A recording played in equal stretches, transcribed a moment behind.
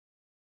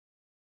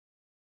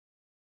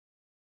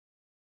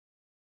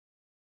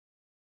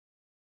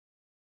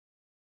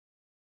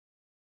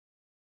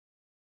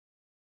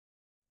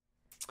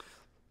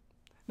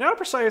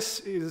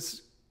Nanoprecise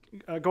is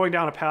going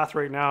down a path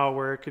right now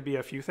where it could be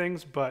a few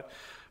things, but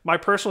my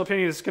personal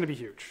opinion is it's going to be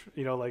huge.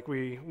 You know, like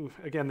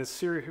again, this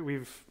series,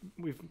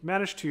 we've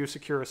managed to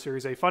secure a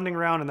Series A funding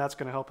round, and that's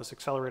going to help us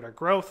accelerate our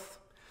growth.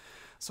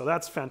 So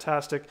that's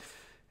fantastic.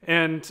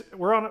 And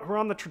we're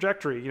on the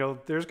trajectory. You know,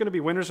 there's going to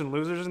be winners and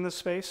losers in this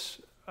space.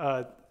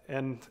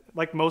 And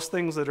like most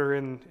things that are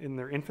in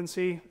their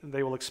infancy,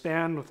 they will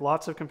expand with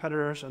lots of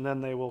competitors, and then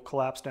they will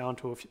collapse down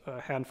to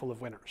a handful of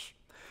winners.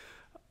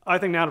 I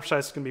think Nanoprecise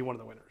is going to be one of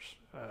the winners.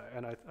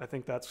 And I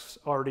think that's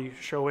already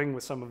showing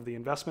with some of the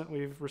investment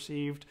we've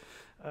received,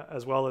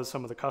 as well as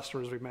some of the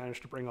customers we've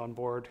managed to bring on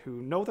board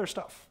who know their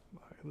stuff.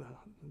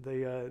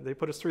 They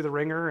put us through the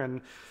ringer,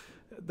 and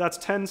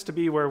that tends to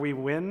be where we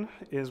win,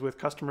 is with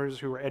customers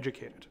who are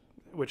educated,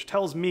 which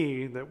tells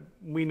me that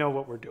we know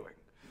what we're doing.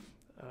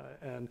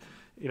 And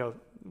you know,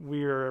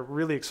 we are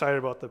really excited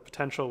about the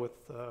potential with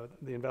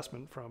the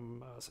investment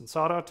from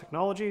Sensata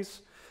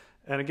Technologies.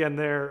 And again,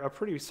 they're a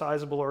pretty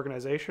sizable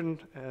organization,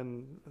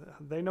 and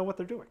they know what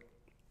they're doing.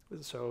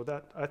 So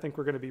that, I think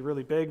we're going to be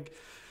really big.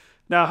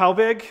 Now, how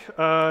big?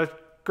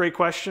 Great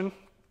question.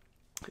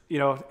 You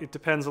know, it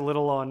depends a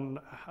little on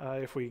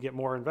if we get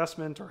more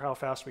investment or how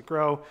fast we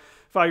grow.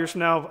 5 years from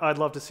now, I'd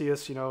love to see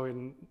us,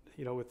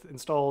 with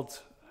installed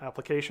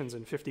applications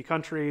in 50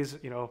 countries.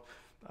 You know,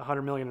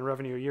 100 million in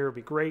revenue a year would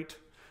be great.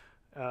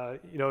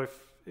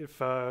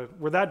 If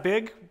we're that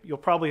big, you'll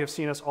probably have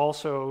seen us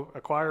also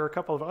acquire a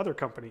couple of other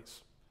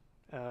companies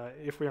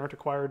if we aren't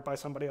acquired by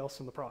somebody else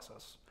in the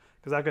process,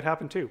 because that could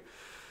happen too.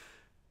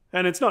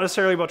 And it's not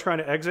necessarily about trying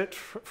to exit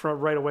from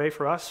right away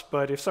for us,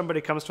 but if somebody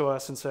comes to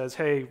us and says,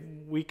 hey,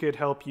 we could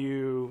help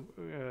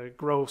you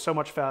grow so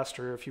much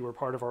faster if you were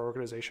part of our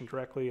organization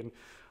directly. And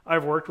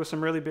I've worked with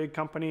some really big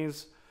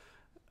companies.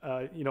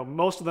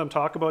 Most of them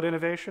talk about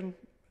innovation.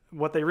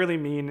 What they really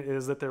mean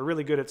is that they're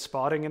really good at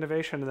spotting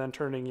innovation and then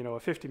turning, a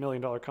 $50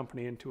 million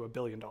company into a $1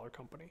 billion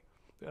company,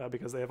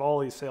 because they have all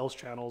these sales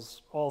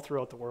channels all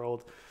throughout the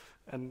world,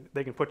 and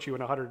they can put you in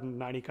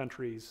 190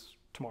 countries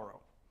tomorrow.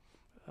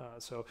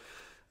 So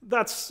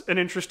that's an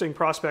interesting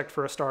prospect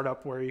for a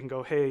startup, where you can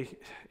go, hey,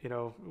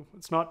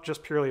 it's not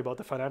just purely about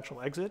the financial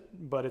exit,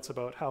 but it's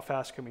about how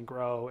fast can we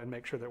grow and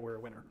make sure that we're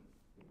a winner.